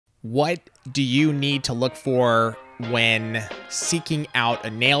What do you need to look for when seeking out a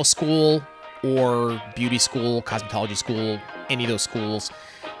nail school or beauty school, cosmetology school, any of those schools?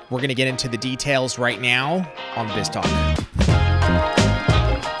 We're going to get into the details right now on Biz Talk.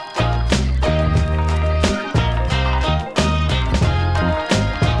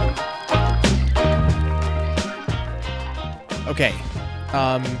 Okay.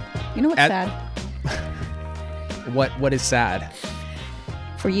 You know what's sad? What is sad?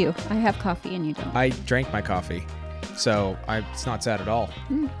 For you, I have coffee and you don't. I drank my coffee, so it's not sad at all.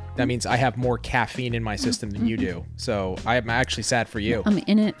 That means I have more caffeine in my system than you do. So I'm actually sad for you. I'm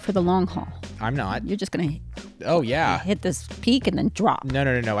in it for the long haul. I'm not. You're just going to hit this peak and then drop.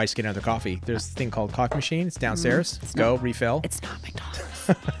 No. I just get another coffee. There's a thing called coffee machine. It's downstairs. Refill. It's not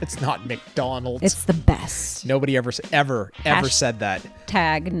McDonald's. It's not McDonald's. It's the best. Nobody ever said that.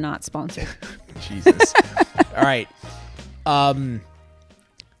 Tag not sponsored. Jesus. All right.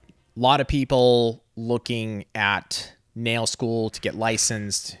 A lot of people looking at nail school to get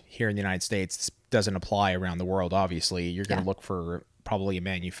licensed here in the United States. This doesn't apply around the world, obviously. You're going to look for probably a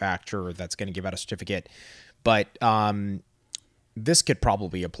manufacturer that's going to give out a certificate. But this could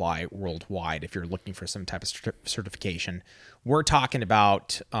probably apply worldwide if you're looking for some type of certification. We're talking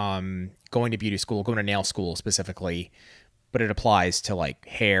about going to beauty school, going to nail school specifically, but it applies to like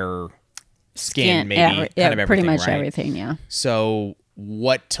hair, skin maybe, kind of everything, pretty much right? everything, yeah. So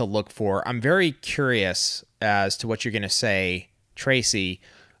what to look for. I'm very curious as to what you're going to say, Tracey.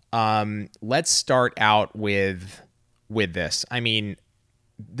 Let's start out with this. I mean,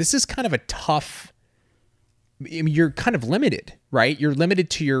 this is kind of a tough, you're kind of limited, right? You're limited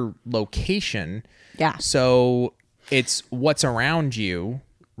to your location. Yeah. So it's what's around you,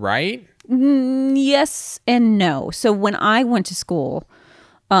 right? Yes and no. So when I went to school,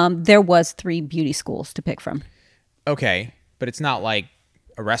 there was 3 beauty schools to pick from. Okay. But it's not like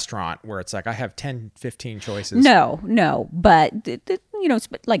a restaurant where it's like, I have 10, 15 choices. No. But, it's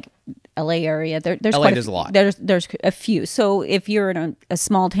like LA area, there's LA does a lot. There's a few. So if you're in a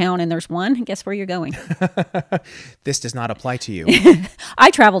small town and there's one, guess where you're going? This does not apply to you. I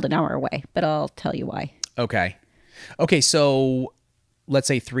traveled an hour away, but I'll tell you why. Okay. So let's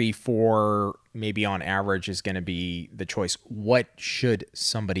say 3, 4, maybe on average is going to be the choice. What should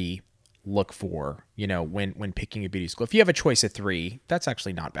somebody look for, when picking a beauty school? If you have a choice of 3, that's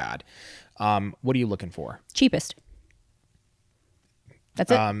actually not bad. What are you looking for? Cheapest.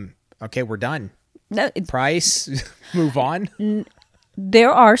 That's it. Okay, we're done. No, price. Move on.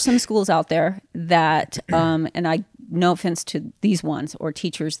 There are some schools out there that, and I, no offense to these ones or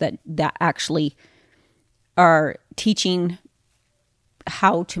teachers that actually are teaching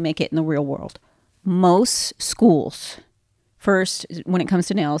how to make it in the real world. Most schools, first, when it comes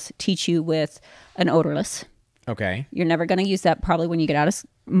to nails, teach you with an odorless. Okay. You're never going to use that probably when you get out of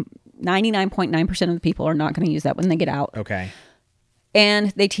 99.9% of the people are not going to use that when they get out. Okay.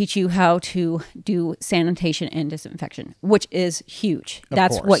 And they teach you how to do sanitation and disinfection, which is huge.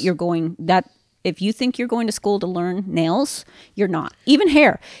 That's what you're going, if you think you're going to school to learn nails, you're not. Even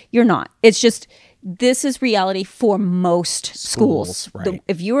hair, you're not. It's just, this is reality for most schools. Right.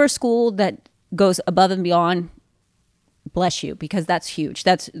 If you're a school that goes above and beyond, bless you, because that's huge.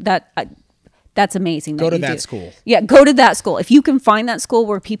 That's amazing. Go to that school. Yeah, go to that school. If you can find that school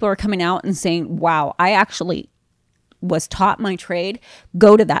where people are coming out and saying, wow, I actually was taught my trade,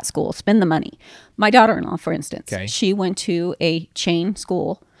 go to that school. Spend the money. My daughter-in-law, for instance, she went to a chain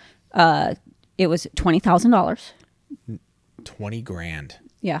school. It was $20,000. 20 grand.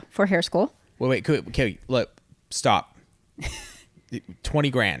 Yeah, for hair school. Wait, okay, stop. 20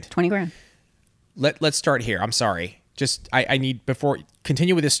 grand. 20 grand. Let's start here. I'm sorry. Just I need, before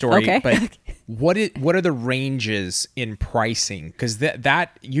continue with this story. Okay. But what are the ranges in pricing? Because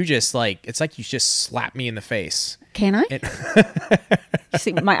that you just it's like you just slapped me in the face. Can I? You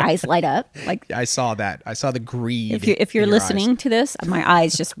see my eyes light up. Like I saw that. I saw the greed. If you're listening to this, my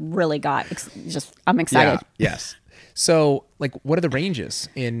eyes just really got I'm excited. Yeah, yes. So what are the ranges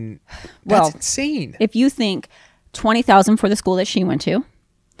in? Well, that's insane. If you think $20,000 for the school that she went to,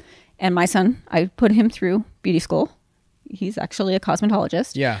 and my son, I put him through beauty school. He's actually a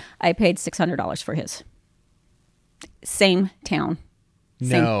cosmetologist. Yeah. I paid $600 for his. Same town.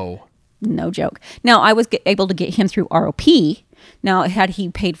 No joke. Now, I was able to get him through ROP. Now, had he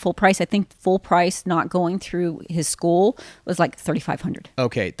paid full price, I think full price not going through his school was like $3,500.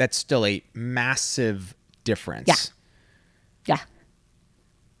 Okay, that's still a massive difference. Yeah.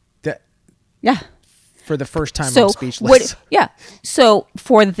 Yeah. For the first time, I'm speechless. So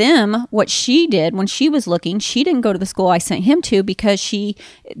for them, what she did when she was looking, she didn't go to the school I sent him to because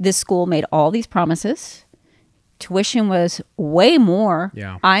this school made all these promises tuition was way more,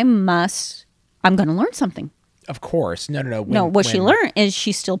 Yeah. I'm going to learn something. Of course. No. What she learned is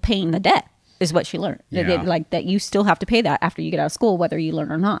she's still paying the debt, is what she learned. Yeah. Like that you still have to pay that after you get out of school, whether you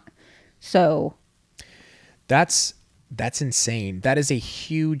learn or not. So that's insane. That is a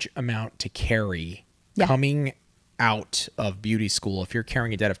huge amount to carry coming out of beauty school. If you're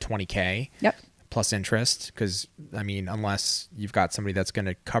carrying a debt of $20K yep. plus interest, because I mean, unless you've got somebody that's going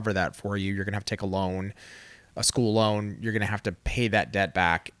to cover that for you, you're going to have to take a loan, a school loan. You're going to have to pay that debt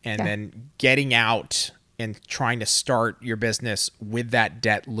back, and then getting out and trying to start your business with that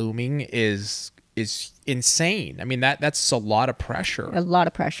debt looming is insane. I mean, that's a lot of pressure. A lot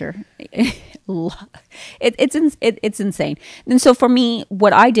of pressure. It's insane. And so for me,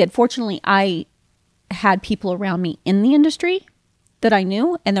 what I did, fortunately, I had people around me in the industry that I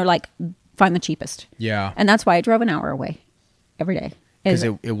knew, and they're like, find the cheapest. Yeah. And that's why I drove an hour away every day. Because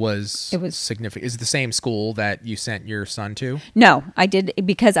it was significant. Is it the same school that you sent your son to? No, I did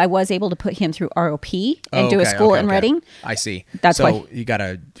because I was able to put him through ROP and do a school in Reading. I see. That's so why you got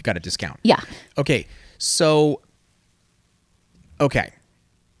a discount. Yeah. Okay. So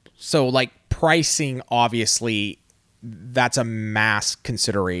like pricing, obviously, that's a mass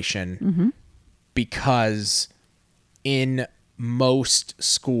consideration because in most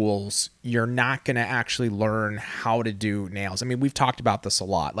schools, you're not going to actually learn how to do nails. I mean, we've talked about this a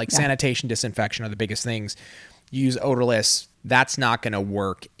lot. Like sanitation, disinfection are the biggest things. You use odorless. That's not going to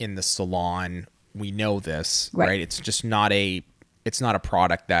work in the salon. We know this, right? It's just not it's not a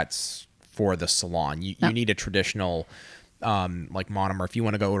product that's for the salon. You need a traditional like monomer. If you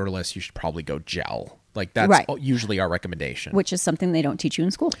want to go odorless, you should probably go gel. Like that's usually our recommendation. Which is something they don't teach you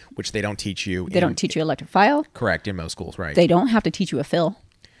in school. Which they don't teach you. They don't teach you electric file. Correct, in most schools, right. They don't have to teach you a fill.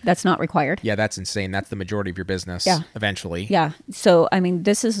 That's not required. Yeah, that's insane. That's the majority of your business eventually. Yeah. So, I mean,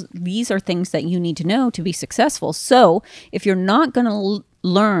 these are things that you need to know to be successful. So, if you're not going to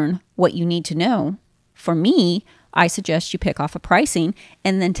learn what you need to know, for me, I suggest you pick off a pricing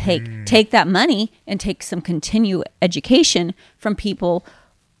and then take that money and take some continued education from people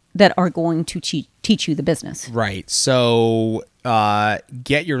that are going to teach you the business. Right. So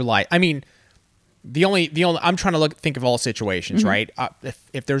get your life. I mean, the only I'm trying to think of all situations, right?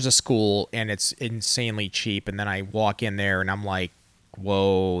 If there's a school and it's insanely cheap, and then I walk in there and I'm like,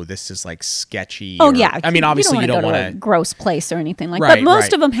 whoa, this is like sketchy. Oh yeah. I mean, obviously you don't want to gross place or anything like that. Right, But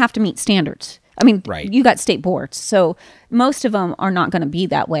most of them have to meet standards. I mean, you got state boards, so most of them are not going to be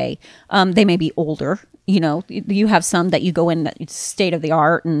that way. They may be older. You know, you have some that you go in that it's state of the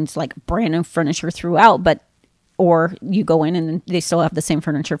art and it's like brand new furniture throughout, or you go in and they still have the same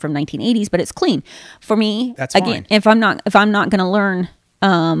furniture from 1980s, but it's clean. For me, that's again, fine. if I'm not going to learn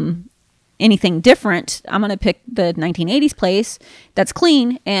anything different, I'm going to pick the 1980s place that's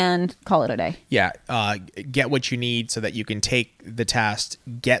clean and call it a day. Yeah, get what you need so that you can take the test,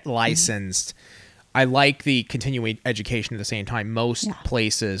 get licensed. I like the continuing education at the same time. Most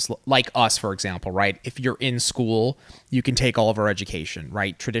places, like us, for example, right? If you're in school, you can take all of our education,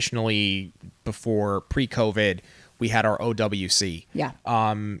 right? Traditionally, before pre-COVID, we had our OWC. Yeah.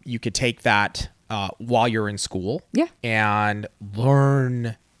 You could take that while you're in school. Yeah. And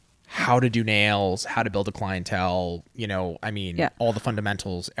learn how to do nails, how to build a clientele, all the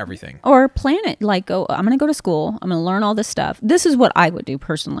fundamentals, everything. Or plan it like, I'm going to go to school. I'm going to learn all this stuff. This is what I would do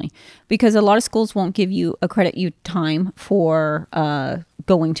personally, because a lot of schools won't give you time for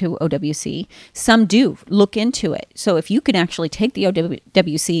going to OWC. Some do. Look into it. So if you can actually take the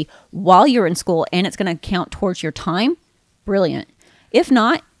OWC while you're in school and it's going to count towards your time, brilliant. If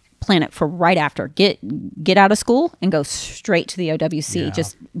not, plan it for right after. Get out of school and go straight to the OWC. Yeah.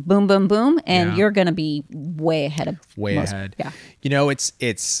 Just boom, boom, boom, and you're going to be way ahead of ahead. Yeah.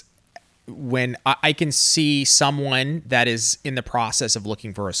 It's when I can see someone that is in the process of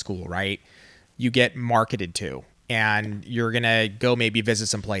looking for a school, right? You get marketed to, and you're going to go maybe visit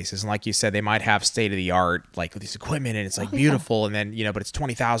some places. And like you said, they might have state of the art, like with this equipment, and it's like beautiful. And then, but it's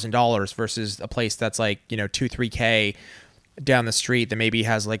 $20,000 versus a place that's like, $2,000-3,000 down the street that maybe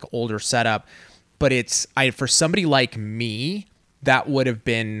has like older setup. But for somebody like me, that would have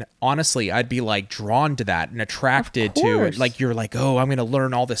been, honestly, I'd be like drawn to that and attracted to it. Like, you're like, oh, I'm going to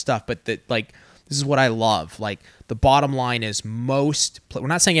learn all this stuff. But this is what I love. Like, the bottom line is we're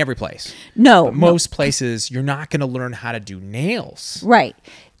not saying every place. No. But most places, you're not going to learn how to do nails. Right.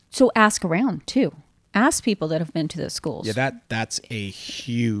 So ask around too. Ask people that have been to those schools. Yeah, that's a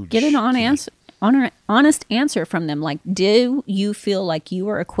huge. Get an honest answer from them. Like, do you feel like you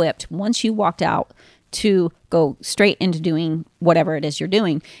were equipped once you walked out to go straight into doing whatever it is you're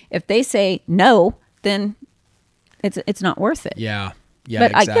doing? If they say no, then it's not worth it. Yeah. Yeah,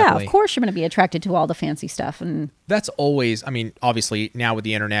 but exactly. yeah, of course you're going to be attracted to all the fancy stuff. And that's always, I mean, obviously now with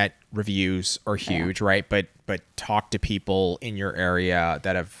the internet, reviews are huge, right? But talk to people in your area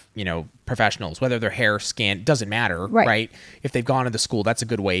that have, you know, professionals, whether their hair, skin, doesn't matter, right? If they've gone to the school, that's a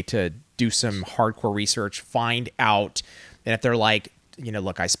good way to do some hardcore research, find out. And if they're like, you know,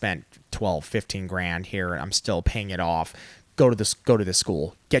 look, I spent 12, 15 grand here and I'm still paying it off. Go to the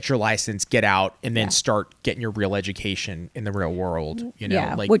school, get your license, get out, and then start getting your real education in the real world. You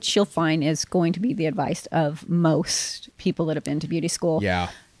know, like, which you'll find is going to be the advice of most people that have been to beauty school. Yeah.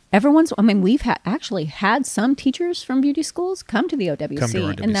 I mean, we've actually had some teachers from beauty schools come to the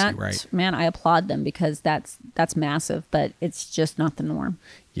OWC, and that, right. Man, I applaud them because that's massive, but it's just not the norm.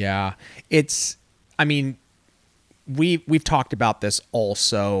 Yeah. I mean, we've talked about this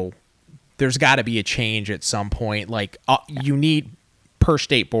also. There's got to be a change at some point. Like you need, per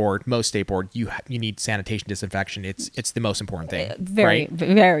state board, most state board, you need sanitation, disinfection. It's the most important thing. Very, right?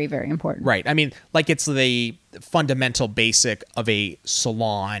 very, very important. Right. I mean, like it's the fundamental basic of a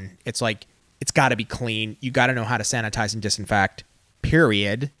salon. It's like, it's got to be clean. You got to know how to sanitize and disinfect,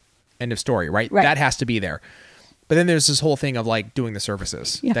 period. End of story, right? That has to be there. But then there's this whole thing of like doing the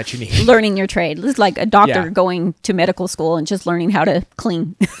services that you need. Learning your trade. It's like a doctor going to medical school and just learning how to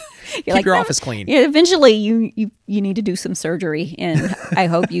clean. Keep your office clean. Yeah, eventually you need to do some surgery, and I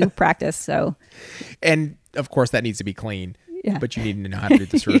hope you practice. So, and of course that needs to be clean. Yeah. But you need to know how to do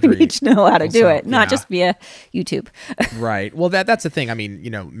the surgery. You need to know how to do it, not just via YouTube. Right. Well, that's the thing. I mean, you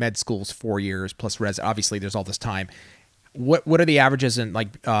know, med school's 4 years plus obviously there's all this time. What are the averages in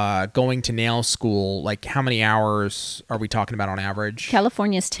like going to nail school? Like how many hours are we talking about on average?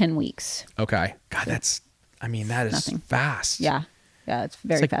 California's 10 weeks. Okay. God, that is nothing. Fast. Yeah. Yeah, it's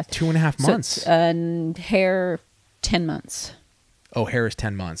very like fast. 2.5 months. And hair, 10 months. Oh, hair is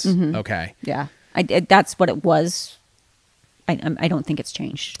 10 months. Mm-hmm. Okay. Yeah. That's what it was. I don't think it's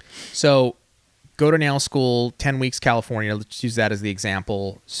changed. So go to nail school, 10 weeks, California. Let's use that as the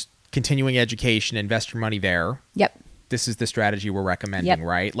example. Continuing education, invest your money there. Yep. This is the strategy we're recommending,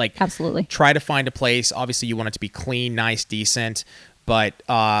 right? Like, absolutely. Try to find a place. Obviously, you want it to be clean, nice, decent, but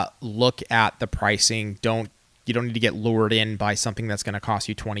look at the pricing. You don't need to get lured in by something that's going to cost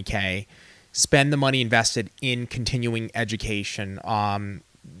you $20K. Spend the money invested in continuing education.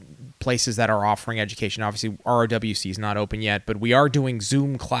 Places that are offering education. Obviously, ROWC is not open yet, but we are doing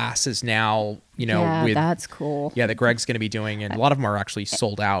Zoom classes now. You know, that's cool. Yeah, that Greg's going to be doing, and a lot of them are actually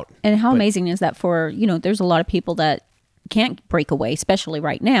sold out. And how amazing is that for, you know, there's a lot of people that can't break away, especially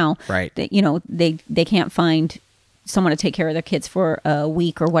right now. Right. That, you know, they can't find someone to take care of their kids for a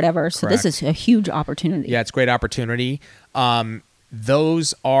week or whatever. So this is a huge opportunity. Yeah, it's a great opportunity.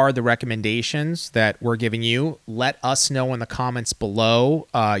 Those are the recommendations that we're giving you. Let us know in the comments below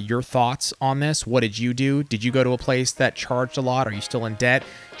your thoughts on this. What did you do? Did you go to a place that charged a lot? Are you still in debt?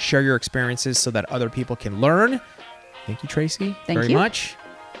 Share your experiences so that other people can learn. Thank you, Tracey, very much.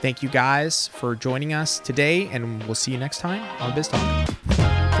 Thank you guys for joining us today, and we'll see you next time on Biz Talk.